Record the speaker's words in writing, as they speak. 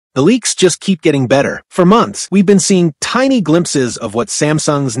The leaks just keep getting better. For months, we've been seeing tiny glimpses of what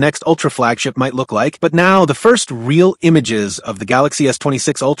Samsung's next Ultra flagship might look like, but now the first real images of the Galaxy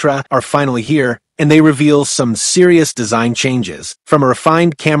S26 Ultra are finally here, and they reveal some serious design changes. From a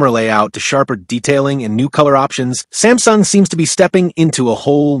refined camera layout to sharper detailing and new color options, Samsung seems to be stepping into a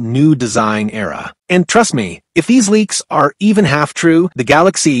whole new design era. And trust me, if these leaks are even half true, the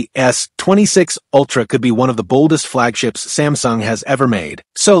Galaxy S26 Ultra could be one of the boldest flagships Samsung has ever made.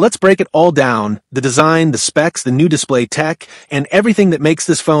 So let's break it all down: the design, the specs, the new display tech, and everything that makes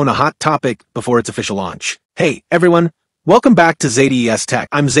this phone a hot topic before its official launch. Hey, everyone. Welcome back to ZaidiEsTech.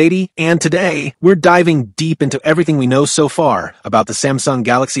 I'm Zaidi, and today we're diving deep into everything we know so far about the Samsung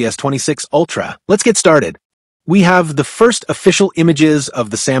Galaxy S26 Ultra. Let's get started. We have the first official images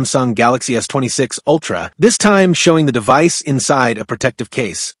of the Samsung Galaxy S26 Ultra, this time showing the device inside a protective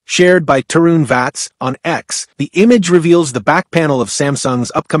case. Shared by Tarun Vats on X, the image reveals the back panel of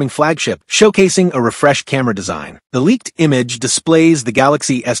Samsung's upcoming flagship, showcasing a refreshed camera design. The leaked image displays the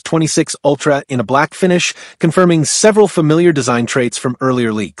Galaxy S26 Ultra in a black finish, confirming several familiar design traits from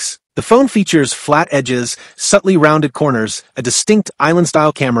earlier leaks. The phone features flat edges, subtly rounded corners, a distinct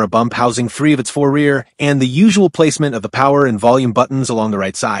island-style camera bump housing 3 of its 4 rear, and the usual placement of the power and volume buttons along the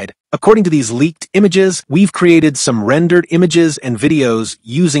right side. According to these leaked images, we've created some rendered images and videos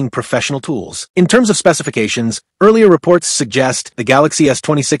using professional tools. In terms of specifications, earlier reports suggest the Galaxy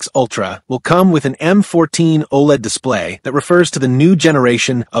S26 Ultra will come with an M14 OLED display that refers to the new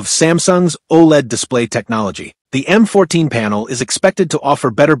generation of Samsung's OLED display technology. The M14 panel is expected to offer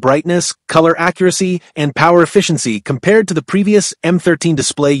better brightness, color accuracy, and power efficiency compared to the previous M13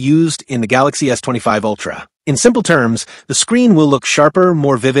 display used in the Galaxy S25 Ultra. In simple terms, the screen will look sharper,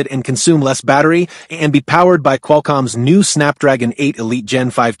 more vivid, and consume less battery, and be powered by Qualcomm's new Snapdragon 8 Elite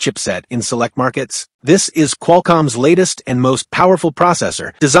Gen 5 chipset in select markets. This is Qualcomm's latest and most powerful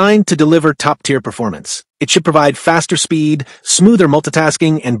processor, designed to deliver top-tier performance. It should provide faster speed, smoother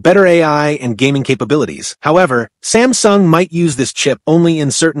multitasking, and better AI and gaming capabilities. However, Samsung might use this chip only in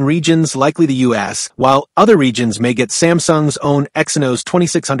certain regions, likely the US, while other regions may get Samsung's own Exynos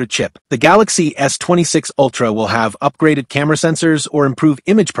 2600 chip. The Galaxy S26 Ultra will have upgraded camera sensors or improved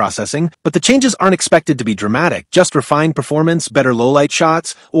image processing, but the changes aren't expected to be dramatic, just refined performance, better low-light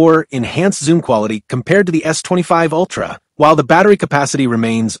shots, or enhanced zoom quality compared to the S25 Ultra, while the battery capacity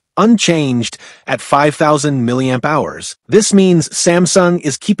remains unchanged at 5,000 mAh. This means Samsung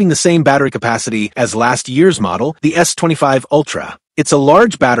is keeping the same battery capacity as last year's model, the S25 Ultra. It's a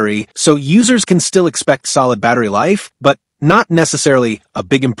large battery, so users can still expect solid battery life, but not necessarily a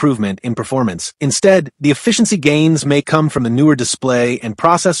big improvement in performance. Instead, the efficiency gains may come from the newer display and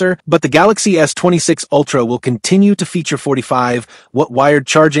processor, but the Galaxy S26 Ultra will continue to feature 45-watt wired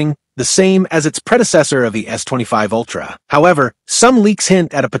charging, the same as its predecessor of the S25 Ultra. However, some leaks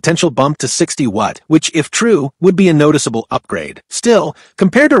hint at a potential bump to 60-watt, which, if true, would be a noticeable upgrade. Still,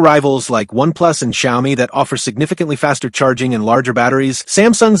 compared to rivals like OnePlus and Xiaomi that offer significantly faster charging and larger batteries,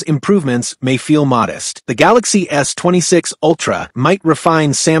 Samsung's improvements may feel modest. The Galaxy S26 Ultra might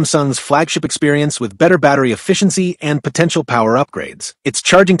refine Samsung's flagship experience with better battery efficiency and potential power upgrades. Its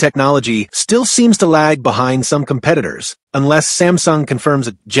charging technology still seems to lag behind some competitors. Unless Samsung confirms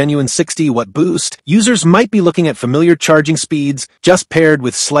a genuine 60-watt boost, users might be looking at familiar charging speeds, just paired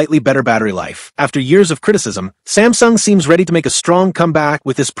with slightly better battery life. After years of criticism, Samsung seems ready to make a strong comeback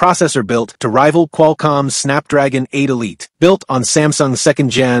with this processor built to rival Qualcomm's Snapdragon 8 Elite. Built on Samsung's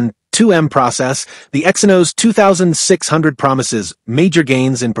second-gen 2M process, the Exynos 2600 promises major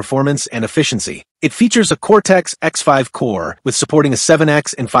gains in performance and efficiency. It features a Cortex X5 core with supporting a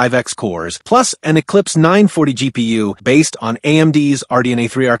 7X and 5X cores, plus an Eclipse 940 GPU based on AMD's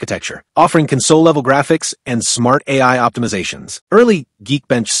RDNA 3 architecture, offering console-level graphics and smart AI optimizations. Early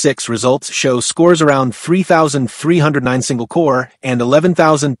Geekbench 6 results show scores around 3,309 single-core and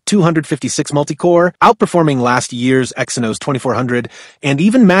 11,256 multi-core, outperforming last year's Exynos 2400 and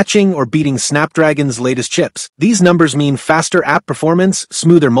even matching or beating Snapdragon's latest chips. These numbers mean faster app performance,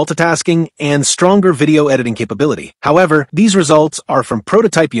 smoother multitasking, and stronger video editing capability. However, these results are from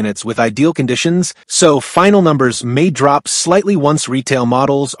prototype units with ideal conditions, so final numbers may drop slightly once retail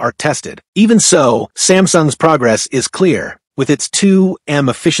models are tested. Even so, Samsung's progress is clear. With its 2M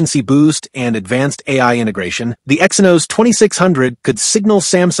efficiency boost and advanced AI integration, the Exynos 2600 could signal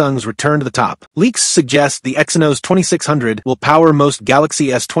Samsung's return to the top. Leaks suggest the Exynos 2600 will power most Galaxy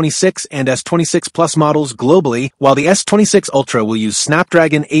S26 and S26 Plus models globally, while the S26 Ultra will use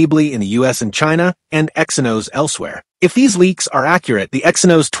Snapdragon ably in the US and China, and Exynos elsewhere. If these leaks are accurate, the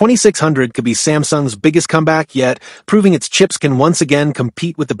Exynos 2600 could be Samsung's biggest comeback yet, proving its chips can once again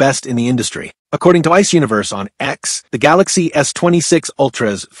compete with the best in the industry. According to Ice Universe on X, the Galaxy S26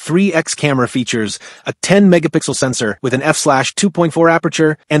 Ultra's 3x camera features a 10-megapixel sensor with an f/2.4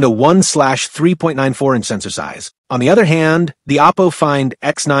 aperture and a 1/3.94-inch sensor size. On the other hand, the Oppo Find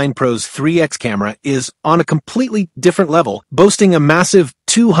X9 Pro's 3x camera is on a completely different level, boasting a massive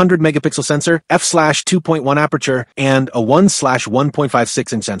 200-megapixel sensor, f/2.1 aperture, and a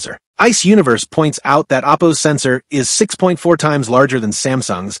 1/1.56-inch sensor. Ice Universe points out that Oppo's sensor is 6.4 times larger than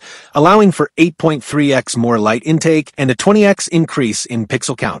Samsung's, allowing for 8.3x more light intake and a 20x increase in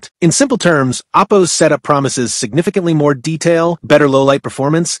pixel count. In simple terms, Oppo's setup promises significantly more detail, better low-light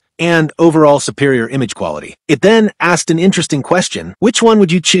performance, and overall superior image quality. It then asked an interesting question: which one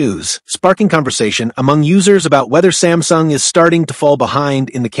would you choose? Sparking conversation among users about whether Samsung is starting to fall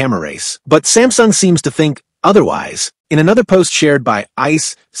behind in the camera race. But Samsung seems to think otherwise. In another post shared by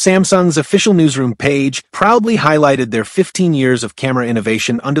Ice, Samsung's official newsroom page proudly highlighted their 15 years of camera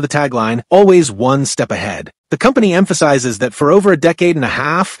innovation under the tagline, "Always one step ahead." The company emphasizes that for over a decade and a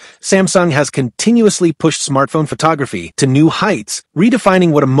half, Samsung has continuously pushed smartphone photography to new heights,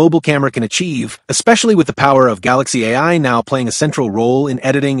 redefining what a mobile camera can achieve, especially with the power of Galaxy AI now playing a central role in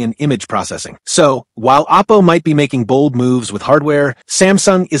editing and image processing. So, while Oppo might be making bold moves with hardware,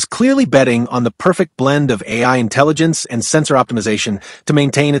 Samsung is clearly betting on the perfect blend of AI intelligence and sensor optimization to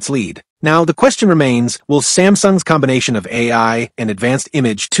maintain its lead. Now, the question remains, will Samsung's combination of AI and advanced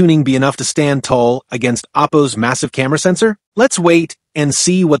image tuning be enough to stand tall against Oppo's massive camera sensor? Let's wait and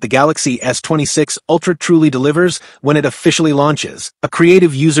see what the Galaxy S26 Ultra truly delivers when it officially launches. A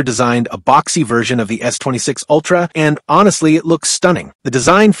creative user designed a boxy version of the S26 Ultra, and honestly, it looks stunning. The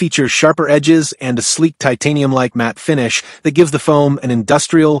design features sharper edges and a sleek titanium-like matte finish that gives the phone an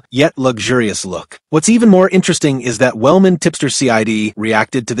industrial yet luxurious look. What's even more interesting is that Wellman tipster Zaidi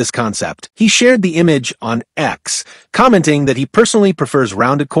reacted to this concept. He shared the image on X, commenting that he personally prefers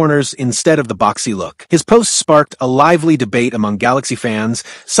rounded corners instead of the boxy look. His post sparked a lively debate among Galaxy fans,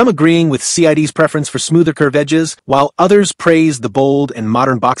 some agreeing with Zaidi's preference for smoother curved edges, while others praised the bold and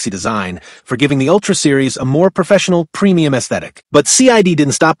modern boxy design for giving the Ultra series a more professional, premium aesthetic. But Zaidi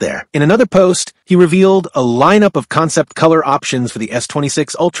didn't stop there. In another post, he revealed a lineup of concept color options for the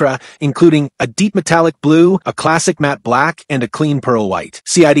S26 Ultra, including a deep metallic blue, a classic matte black, and a clean pearl white.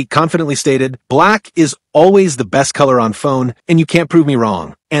 Zaidi confidently stated, "Black is always the best color on phone, and you can't prove me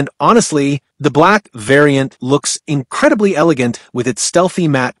wrong." And honestly, the black variant looks incredibly elegant with its stealthy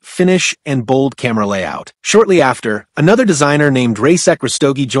matte finish and bold camera layout. Shortly after, another designer named Racek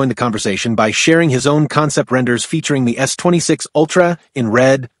Rastogi joined the conversation by sharing his own concept renders featuring the S26 Ultra in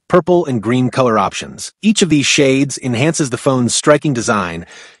red, purple, and green color options. Each of these shades enhances the phone's striking design,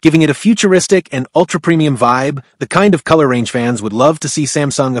 giving it a futuristic and ultra-premium vibe, the kind of color range fans would love to see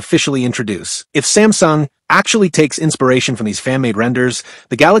Samsung officially introduce. If Samsung actually takes inspiration from these fan-made renders,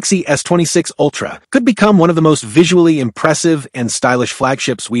 the Galaxy S26 Ultra could become one of the most visually impressive and stylish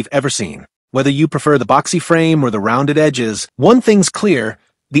flagships we've ever seen. Whether you prefer the boxy frame or the rounded edges, one thing's clear: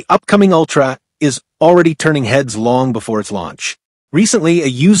 the upcoming Ultra is already turning heads long before its launch. Recently, a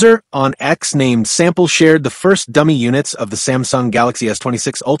user on X named Sample shared the first dummy units of the Samsung Galaxy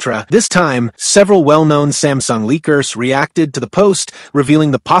S26 Ultra. This time, several well-known Samsung leakers reacted to the post,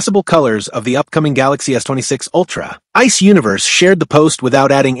 revealing the possible colors of the upcoming Galaxy S26 Ultra. Ice Universe shared the post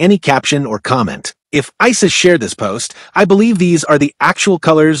without adding any caption or comment. If Ice has shared this post, I believe these are the actual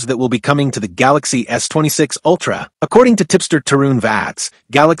colors that will be coming to the Galaxy S26 Ultra. According to tipster Tarun Vats,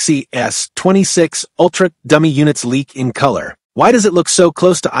 Galaxy S26 Ultra dummy units leak in color. Why does it look so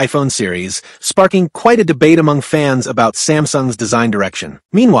close to iPhone series, sparking quite a debate among fans about Samsung's design direction?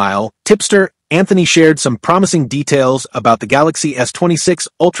 Meanwhile, tipster Anthony shared some promising details about the Galaxy S26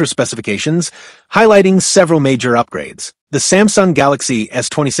 Ultra specifications, highlighting several major upgrades. The Samsung Galaxy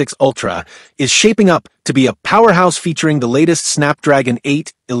S26 Ultra is shaping up to be a powerhouse featuring the latest Snapdragon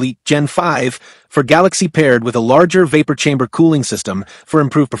 8 Elite Gen 5 for Galaxy paired with a larger vapor chamber cooling system for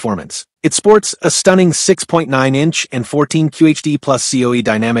improved performance. It sports a stunning 6.9-inch and 14 QHD plus COE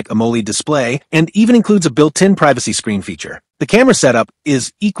dynamic AMOLED display and even includes a built-in privacy screen feature. The camera setup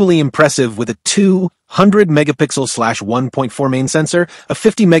is equally impressive with a 200-megapixel/1.4 main sensor, a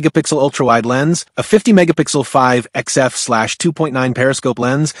 50-megapixel ultra-wide lens, a 50-megapixel 5xf/2.9 periscope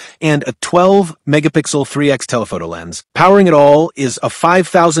lens, and a 12-megapixel 3x telephoto lens. Powering it all is a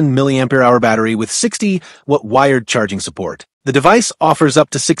 5,000 mAh battery with 60-watt wired charging support. The device offers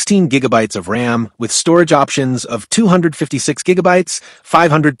up to 16 gigabytes of RAM with storage options of 256 gigabytes,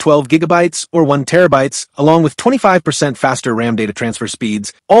 512 gigabytes, or 1 terabytes, along with 25% faster RAM data transfer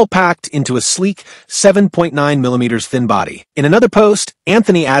speeds, all packed into a sleek 7.9 millimeters thin body. In another post,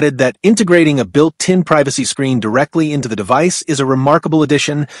 Anthony added that integrating a built-in privacy screen directly into the device is a remarkable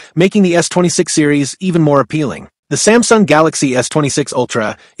addition, making the S26 series even more appealing. The Samsung Galaxy S26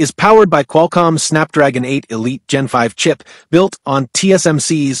 Ultra is powered by Qualcomm's Snapdragon 8 Elite Gen 5 chip built on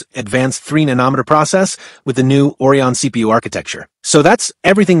TSMC's advanced 3nm process with the new Orion CPU architecture. So that's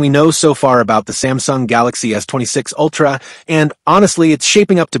everything we know so far about the Samsung Galaxy S26 Ultra, and honestly, it's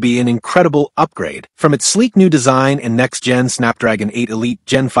shaping up to be an incredible upgrade. From its sleek new design and next-gen Snapdragon 8 Elite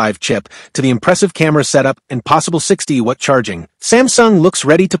Gen 5 chip to the impressive camera setup and possible 60-watt charging, Samsung looks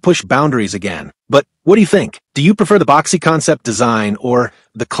ready to push boundaries again. But what do you think? Do you prefer the boxy concept design or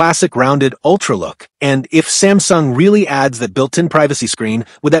the classic rounded Ultra look? And if Samsung really adds that built-in privacy screen,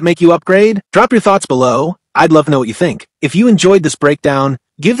 would that make you upgrade? Drop your thoughts below. I'd love to know what you think. If you enjoyed this breakdown,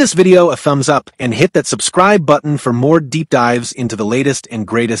 give this video a thumbs up and hit that subscribe button for more deep dives into the latest and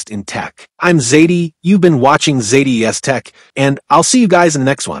greatest in tech. I'm Zaidi, you've been watching ZaidiEsTech, and I'll see you guys in the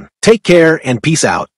next one. Take care and peace out.